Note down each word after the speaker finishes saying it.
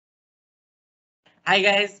Hi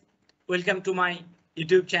guys, welcome to my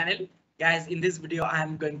YouTube channel. Guys, in this video, I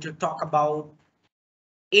am going to talk about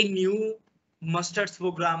a new master's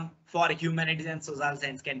program for humanities and social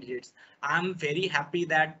science candidates. I'm very happy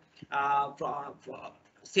that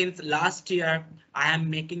since last year, I am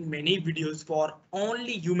making many videos for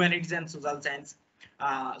only humanities and social science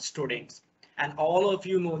students. And all of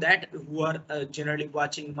you know that who are generally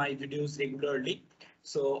watching my videos regularly.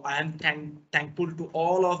 So I am thankful to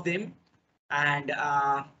all of them, and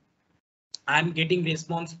I'm getting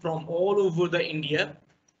response from all over the India.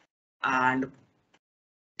 And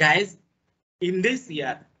guys, in this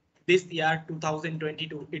year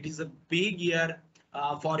 2022, it is a big year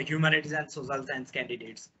for humanities and social science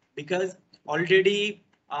candidates, because already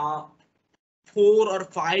 4 or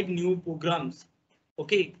 5 new programs.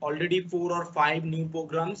 Okay, already 4 or 5 new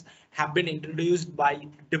programs have been introduced by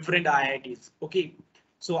different IITs. Okay,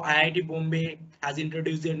 so IIT Bombay has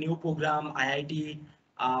introduced a new program. IIT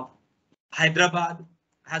Hyderabad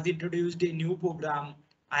has introduced a new program.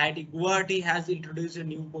 IIT Guwahati has introduced a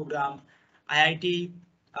new program. IIT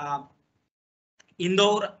uh,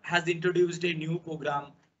 Indore has introduced a new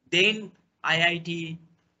program. Then IIT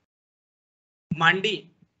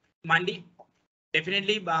Mandi,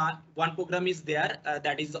 definitely one program is there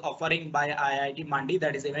that is offering by IIT Mandi,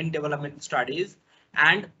 that is Event Development Studies.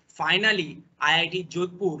 And finally, IIT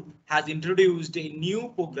Jodhpur has introduced a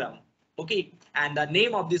new program. Okay, and the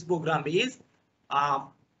name of this program is uh,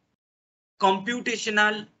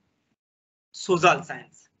 Computational Social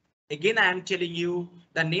Science. Again, I am telling you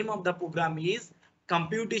the name of the program is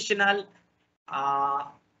Computational uh,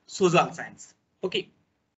 Social Science. Okay,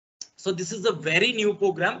 so this is a very new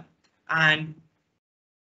program, and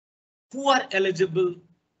who are eligible,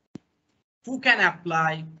 who can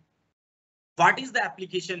apply, what is the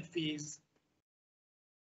application fees,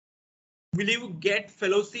 will you get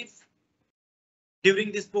fellowship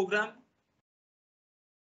during this program,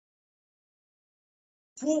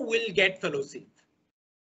 who will get fellowship.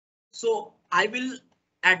 So I will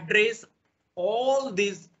address all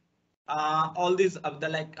these I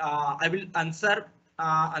will answer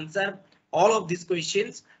all of these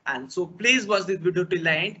questions. And so please watch this video till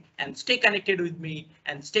the end and stay connected with me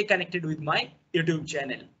and stay connected with my YouTube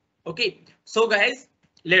channel. Okay, so guys,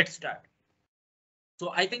 let's start.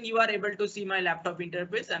 So I think you are able to see my laptop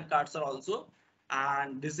interface and cursor also.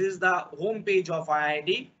 And this is the home page of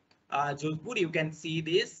IIT Jodhpur. You can see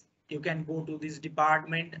this. You can go to this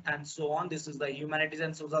department and so on. This is the Humanities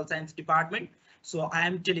and Social Science department. So I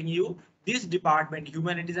am telling you this department,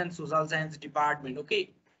 Humanities and Social Science department. Okay,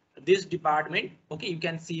 this department. Okay, you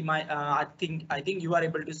can see my. I think you are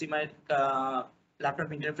able to see my laptop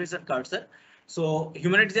interface and cursor. So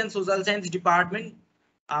Humanities and Social Science department.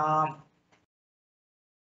 Uh,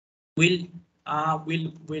 will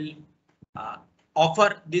uh,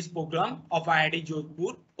 offer this program of IIT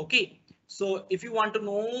Jodhpur. Okay, so if you want to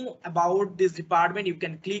know about this department, you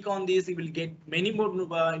can click on this. You will get many more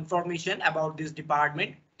information about this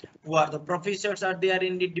department. Who are the professors are there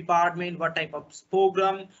in the department? What type of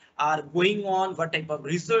program are going on? What type of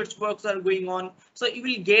research works are going on? So you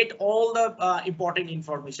will get all the important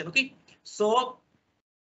information. Okay, so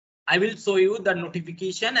I will show you the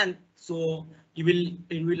notification, and so you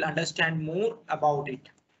will understand more about it.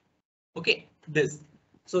 Okay, this.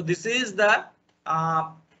 So this is the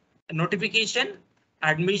uh, notification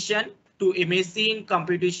admission to M.Sc in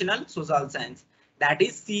Computational Social Science, that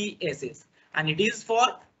is CSS, and it is for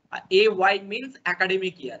AY means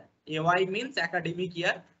academic year. AY means academic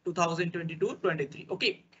year 2022-23.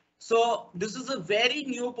 Okay, so this is a very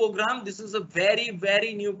new program. This is a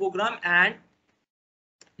very new program. And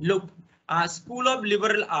look, School of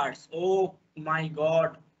Liberal Arts. Oh my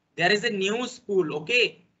God, there is a new school.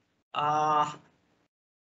 Okay, uh,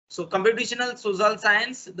 so Computational Social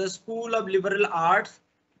Science, the School of Liberal Arts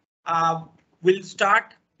uh, will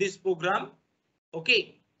start this program.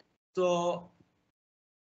 Okay, so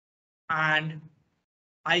and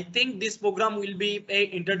I think this program will be a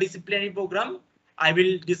interdisciplinary program. I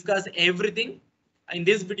will discuss everything in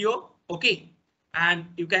this video. Okay, and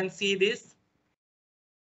you can see this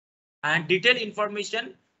and detailed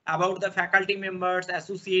information about the faculty members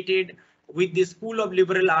associated with the School of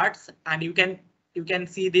Liberal Arts, and you can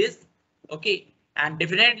see this. Okay, and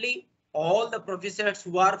definitely all the professors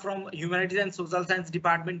who are from Humanities and Social Science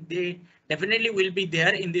department, they definitely will be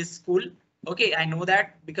there in this school. Okay, I know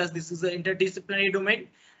that because this is an interdisciplinary domain.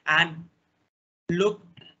 And look,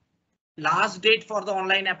 last date for the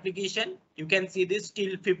online application, you can see this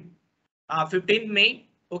till 15th May.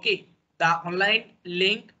 Okay, the online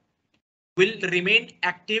link will remain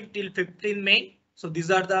active till 15 May. So these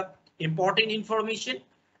are the important information.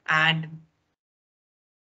 And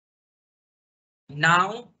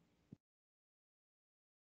Now,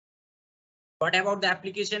 what about the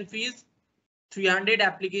application fees? 300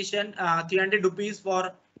 rupees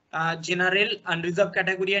for general unreserved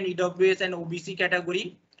category and EWS and OBC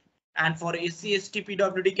category. And for SC, ST,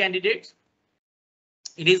 PWD candidates,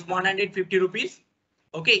 it is 150 rupees.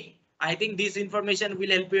 Okay, I think this information will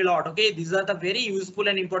help you a lot. Okay, these are the very useful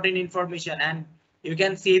and important information, and you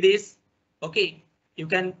can see this. Okay, you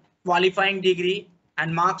can qualifying degree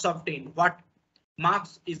and marks obtained. What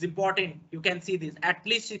marks is important? You can see this, at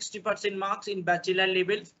least 60% marks in bachelor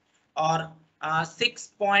levels, or 6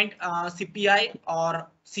 point CPI or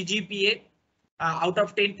CGPA out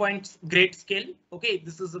of 10 points grade scale. Okay,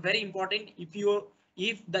 this is very important.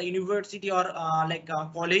 If the university or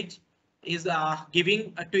college is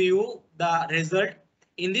giving to you the result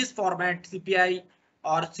in this format, CPI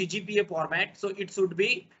or CGPA format, so it should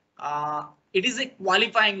be it is a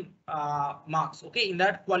qualifying marks. Okay, in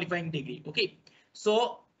that qualifying degree. Okay,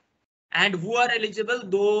 so and who are eligible?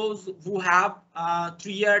 Those who have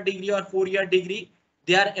 3-year degree or 4-year degree,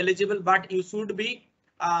 they are eligible, but you should be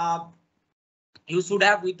you should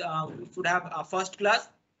have a first class.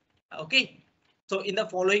 Okay, so in the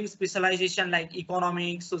following specialization like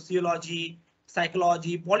economics, sociology,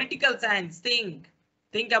 psychology, political science, think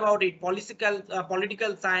about it,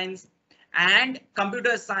 political science and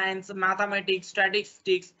computer science, mathematics,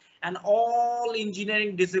 statistics, and all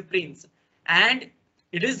engineering disciplines. And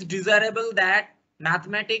it is desirable that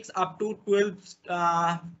mathematics up to 12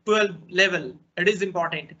 level, it is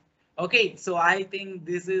important. Okay, so I think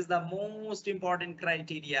this is the most important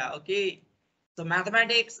criteria. Okay, so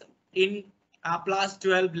mathematics in plus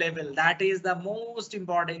 12 level, that is the most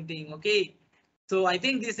important thing. Okay, so I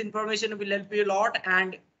think this information will help you a lot,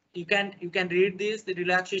 and you can read this, the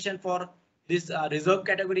relaxation for this reserve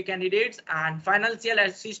category candidates and financial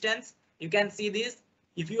assistance. You can see this.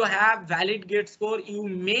 If you have valid gate score, you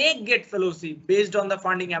may get fellowship based on the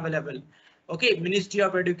funding available. Okay, Ministry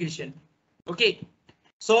of Education. Okay,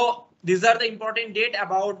 so these are the important date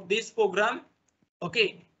about this program.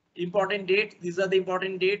 Okay, important dates. These are the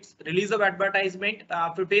important dates. Release of advertisement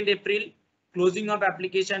 15th April, closing of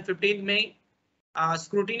application 15th May,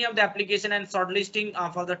 scrutiny of the application and shortlisting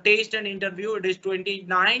for the test and interview, it is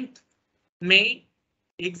 29th May.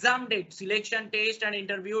 Exam date, selection, test and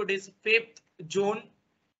interview, it is 5th June.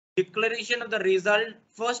 Declaration of the result,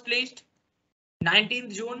 first list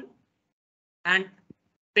 19th June, and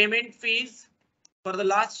payment fees for the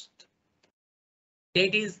last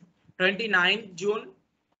date is 29th June,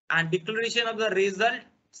 and declaration of the result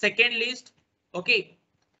second list. Okay,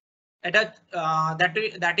 that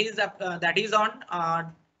is on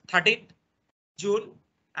 30th June,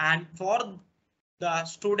 and for the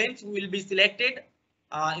students who will be selected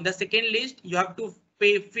in the second list, you have to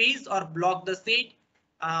pay fees or block the seat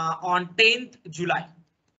on 10th July.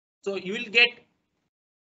 So you will get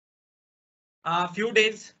a few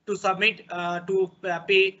days to submit to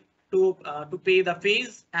pay the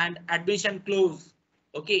fees, and admission close.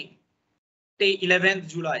 Okay, till 11th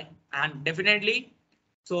July, and definitely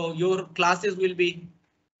so your classes will be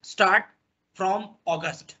start from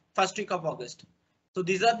August, first week of August. So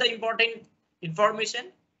these are the important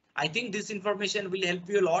information. I think this information will help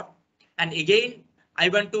you a lot. And again, I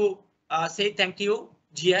want to say thank you,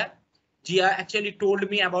 Jia. Jia actually told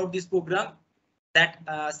me about this program that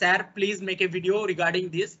sir, please make a video regarding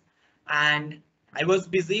this, and I was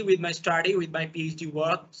busy with my study, with my PhD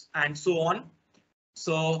works and so on.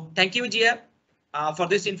 So thank you, Jia, for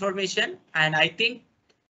this information, and I think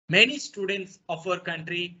many students of our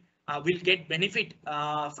country will get benefit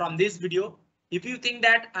from this video. If you think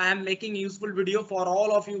that I am making useful video for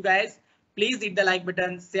all of you guys, please hit the like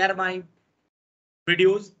button, share my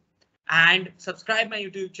videos, and subscribe my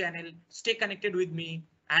YouTube channel. Stay connected with me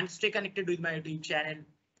and stay connected with my YouTube channel.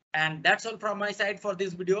 And that's all from my side for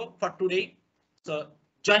this video for today. So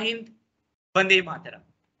Jai Hind, Vande Mataram.